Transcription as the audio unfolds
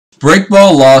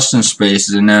Breakball Lost in Space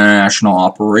is an international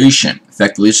operation,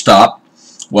 effectively stopped,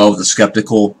 well, with the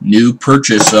skeptical new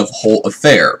purchase of whole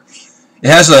affair. It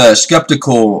has a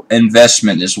skeptical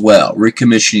investment as well,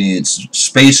 recommissioning its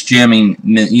space jamming,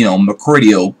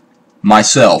 Mercurio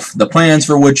myself. The plans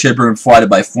for which had been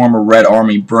flighted by former Red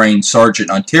Army brain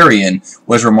Sergeant Ontarian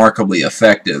was remarkably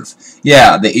effective.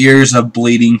 Yeah, the ears of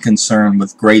bleeding concern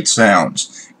with great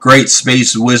sounds. Great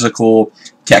space whizzical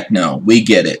techno. We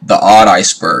get it. The odd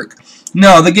iceberg.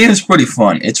 No, the game is pretty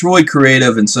fun. It's really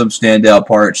creative in some standout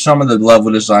parts. Some of the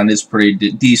level design is pretty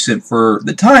decent for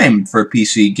the time for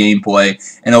PC gameplay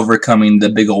and overcoming the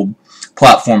big old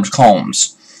platform's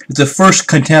columns. It's a first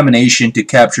contamination to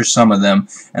capture some of them,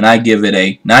 and I give it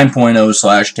a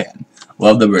 9.0/10.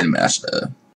 Love the Ringmaster.